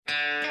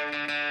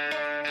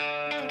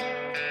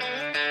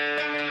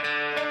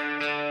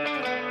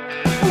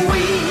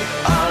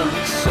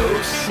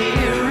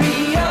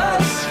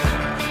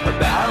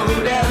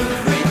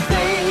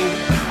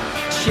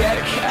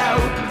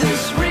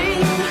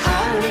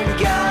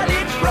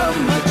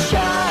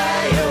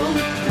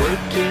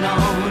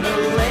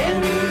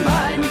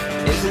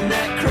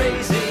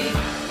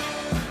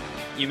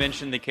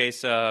mentioned the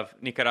case of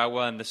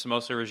Nicaragua and the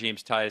Somoza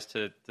regime's ties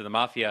to the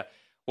mafia.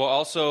 Well,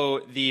 also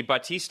the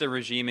Batista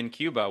regime in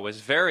Cuba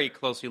was very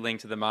closely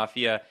linked to the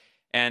mafia.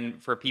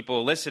 And for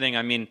people listening,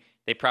 I mean,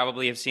 they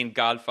probably have seen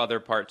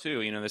Godfather Part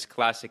 2, this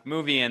classic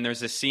movie. And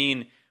there's a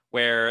scene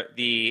where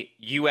the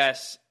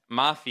U.S.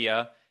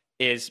 mafia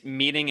is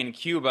meeting in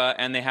Cuba,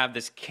 and they have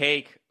this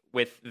cake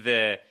with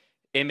the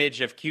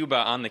image of Cuba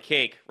on the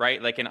cake,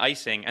 right? Like an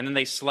icing. And then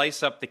they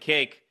slice up the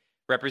cake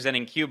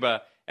representing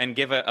Cuba and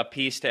give a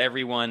piece to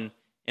everyone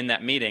in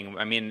that meeting.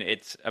 I mean,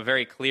 it's a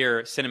very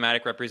clear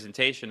cinematic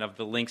representation of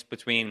the links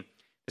between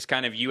this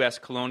kind of U.S.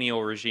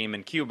 colonial regime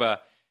in Cuba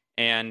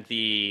and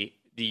the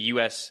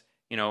U.S.,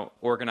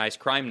 organized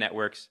crime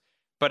networks.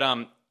 But,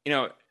 I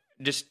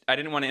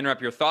didn't want to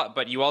interrupt your thought,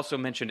 but you also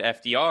mentioned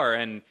FDR,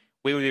 and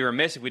we would be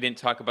remiss if we didn't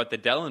talk about the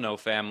Delano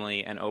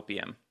family and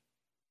opium.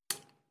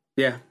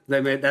 Yeah,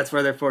 that's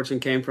where their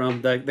fortune came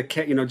from.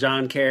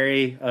 John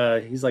Kerry,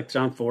 he's like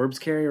John Forbes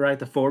Kerry, right?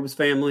 The Forbes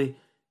family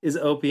is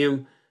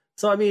opium.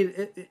 So, I mean,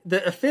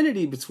 the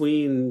affinity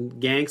between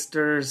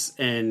gangsters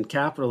and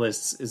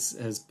capitalists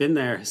has been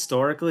there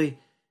historically.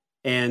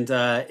 And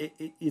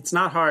it's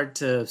not hard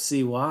to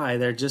see why.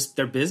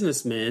 They're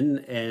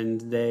businessmen,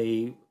 and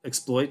they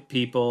exploit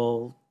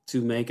people to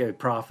make a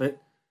profit,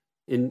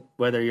 in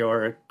whether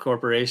you're a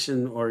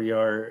corporation or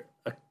you're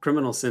a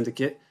criminal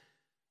syndicate.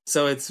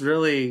 So it's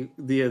really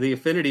the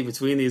affinity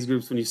between these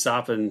groups, when you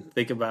stop and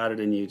think about it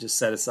and you just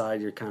set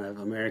aside your kind of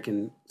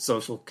American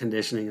social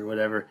conditioning or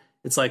whatever,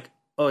 it's like,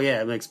 oh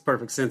yeah, it makes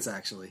perfect sense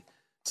actually.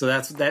 So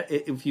that's that.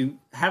 If you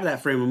have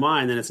that frame of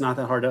mind, then it's not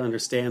that hard to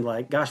understand.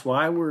 Like, gosh,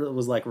 why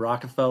was like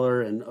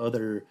Rockefeller and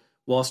other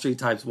Wall Street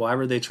types? Why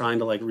were they trying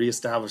to like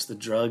reestablish the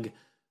drug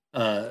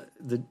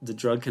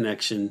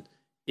connection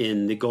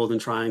in the Golden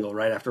Triangle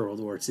right after World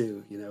War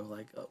II?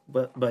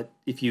 But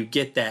if you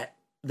get that,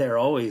 they're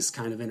always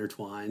kind of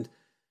intertwined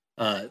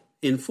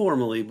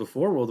informally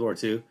before World War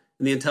II.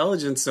 And the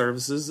intelligence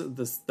services,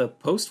 the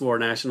post-war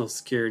national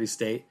security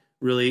state,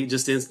 really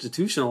just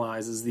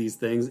institutionalizes these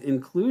things,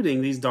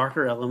 including these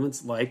darker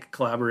elements like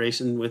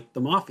collaboration with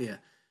the mafia.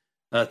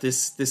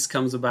 This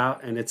comes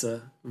about, and it's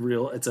a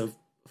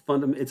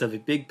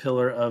big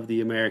pillar of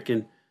the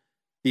American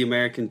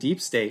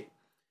deep state.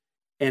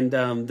 And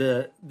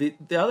the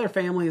other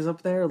families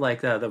up there,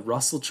 like the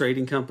Russell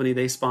Trading Company,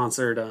 they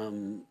sponsored.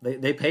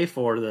 They pay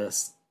for the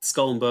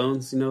Skull and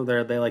Bones.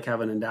 They like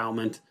have an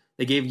endowment.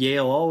 They gave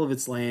Yale all of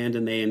its land,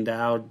 and they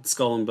endowed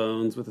Skull and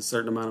Bones with a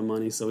certain amount of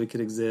money so it could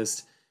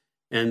exist.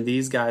 And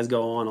these guys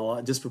go on a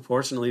lot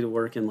disproportionately to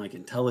work in like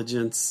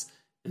intelligence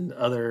and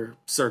other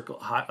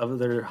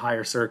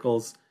higher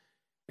circles.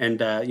 And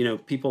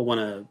people want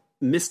to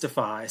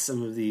mystify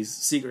some of these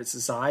secret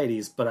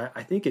societies, but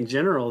I think in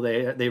general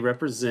they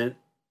represent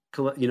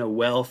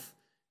wealth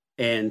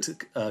and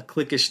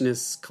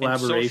cliquishness,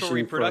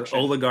 collaboration for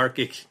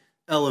oligarchic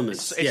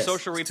elements. It's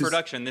social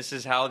reproduction. This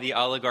is how the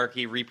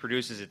oligarchy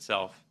reproduces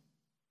itself.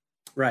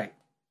 Right.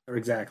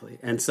 Exactly.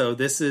 And so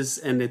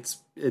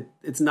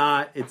it's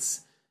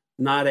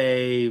not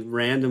a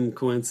random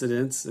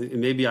coincidence. It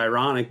may be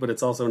ironic, but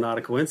it's also not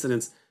a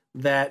coincidence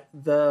that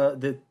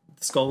the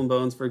Skull and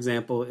Bones, for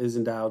example, is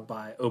endowed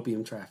by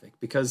opium traffic,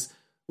 because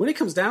when it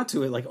comes down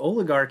to it, like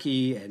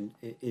oligarchy and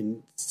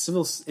in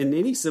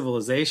any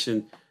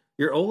civilization,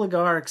 your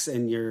oligarchs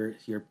and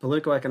your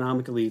political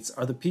economic elites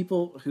are the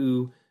people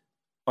who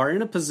are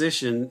in a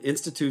position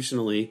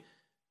institutionally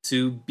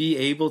to be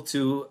able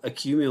to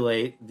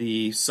accumulate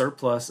the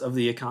surplus of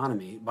the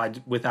economy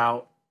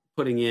without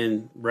putting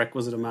in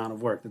requisite amount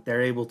of work, that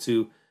they're able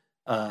to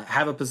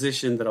have a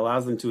position that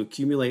allows them to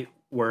accumulate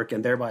work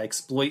and thereby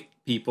exploit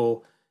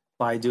people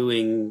by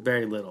doing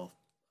very little.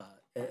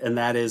 And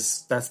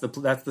that's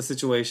the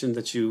situation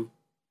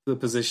the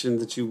position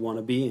that you want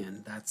to be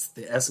in. That's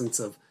the essence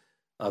of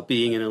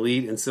being an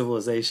elite in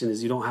civilization,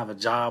 is you don't have a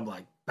job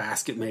like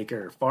basket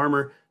maker or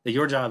farmer, that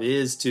your job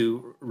is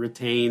to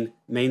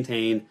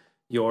maintain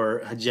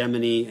your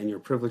hegemony and your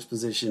privileged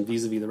position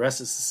vis-a-vis the rest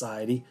of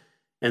society.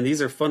 And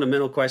these are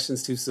fundamental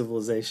questions to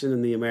civilization.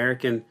 And the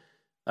American,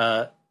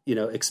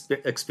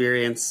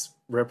 experience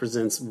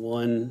represents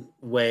one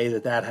way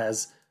that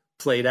has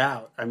played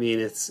out. I mean,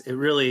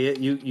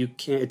 you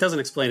can't. It doesn't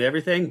explain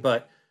everything,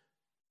 but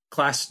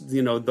class,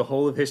 the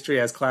whole of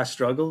history as class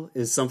struggle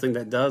is something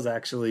that does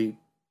actually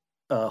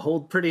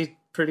hold pretty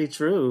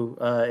true,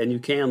 and you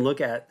can look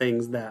at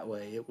things that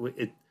way.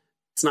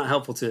 It's not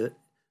helpful to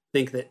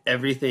think that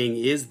everything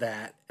is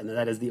that, and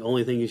that is the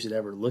only thing you should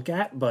ever look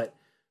at. But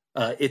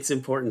it's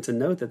important to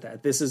note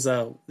that this is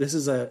a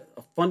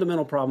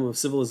fundamental problem of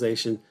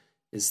civilization,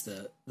 is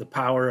the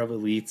power of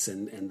elites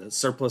and the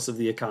surplus of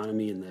the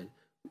economy and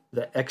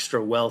the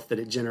extra wealth that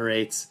it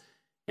generates.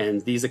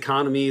 And these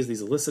economies,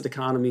 these illicit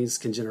economies,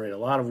 can generate a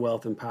lot of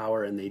wealth and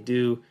power, and they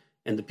do.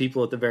 And the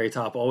people at the very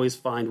top always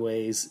find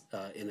ways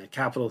in a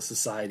capitalist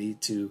society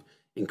to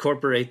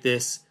incorporate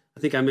this. I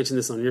think I mentioned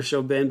this on your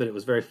show, Ben, but it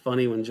was very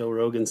funny when Joe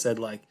Rogan said,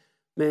 like,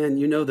 man,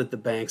 that the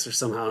banks are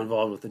somehow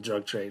involved with the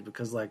drug trade,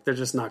 because like they're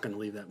just not going to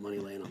leave that money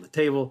laying on the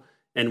table.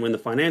 And when the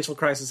financial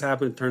crisis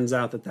happened, it turns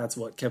out that that's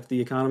what kept the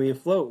economy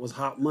afloat was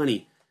hot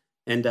money.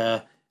 And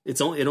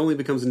it only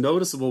becomes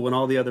noticeable when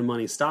all the other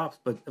money stops.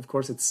 But of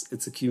course,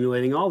 it's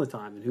accumulating all the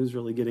time. And who's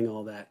really getting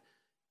all that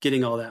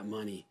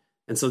money?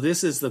 And so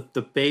this is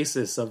the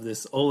basis of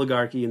this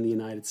oligarchy in the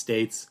United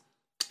States.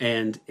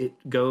 And it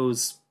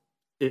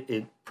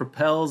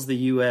propels the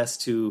U.S.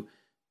 to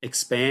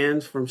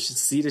expand from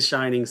sea to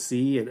shining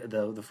sea.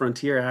 The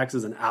frontier acts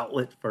as an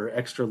outlet for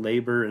extra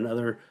labor and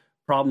other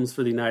problems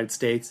for the United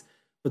States.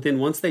 But then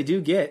once they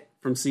do get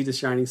from sea to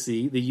shining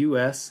sea, the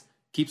U.S.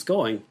 keeps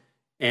going.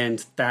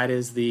 And that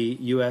is the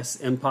U.S.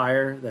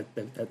 empire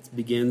that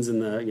begins in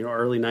the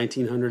early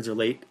 1900s or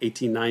late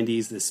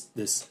 1890s,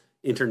 this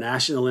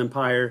international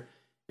empire.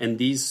 And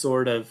these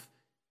sort of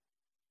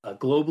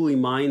globally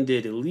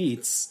minded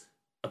elites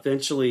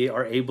eventually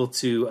are able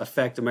to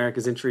affect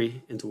America's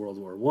entry into World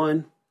War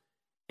I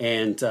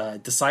and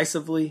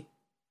decisively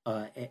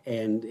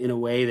and in a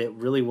way that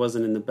really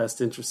wasn't in the best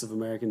interest of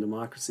American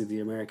democracy, the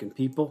American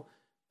people,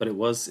 but it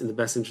was in the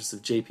best interest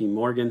of J.P.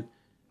 Morgan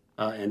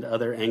and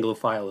other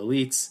Anglophile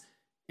elites.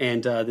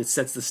 And that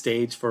sets the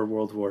stage for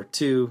World War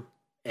II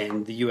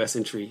and the U.S.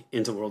 entry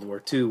into World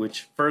War II,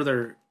 which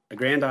further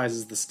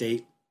aggrandizes the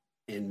state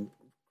and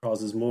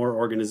causes more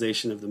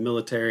organization of the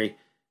military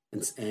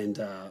and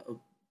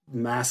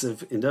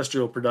massive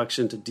industrial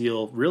production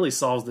to really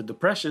solves the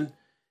Depression.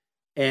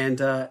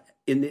 And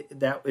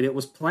it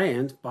was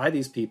planned by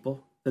these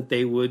people that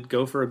they would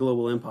go for a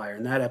global empire.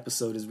 And that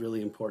episode is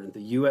really important.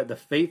 The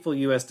fateful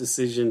U.S.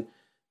 decision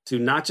to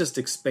not just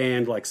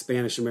expand like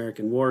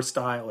Spanish-American War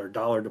style or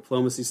dollar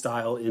diplomacy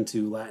style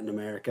into Latin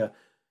America,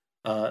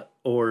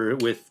 or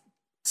with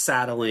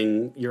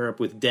saddling Europe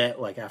with debt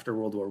like after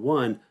World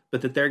War I,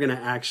 but that they're going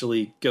to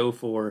actually go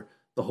for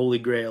the holy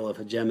grail of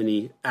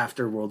hegemony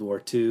after World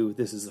War II.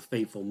 This is a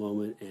fateful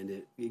moment, and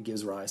it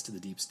gives rise to the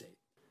deep state.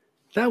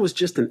 That was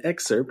just an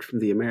excerpt from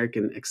the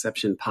American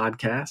Exception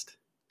podcast.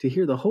 To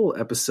hear the whole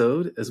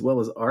episode, as well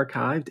as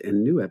archived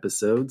and new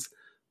episodes,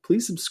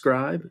 please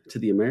subscribe to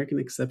the American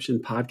Exception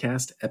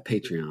podcast at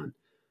Patreon.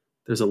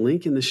 There's a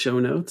link in the show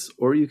notes,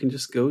 or you can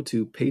just go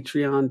to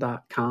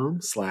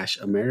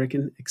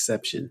patreon.com/American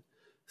Exception.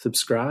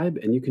 Subscribe,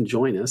 and you can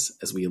join us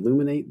as we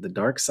illuminate the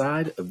dark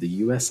side of the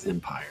U.S.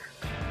 empire.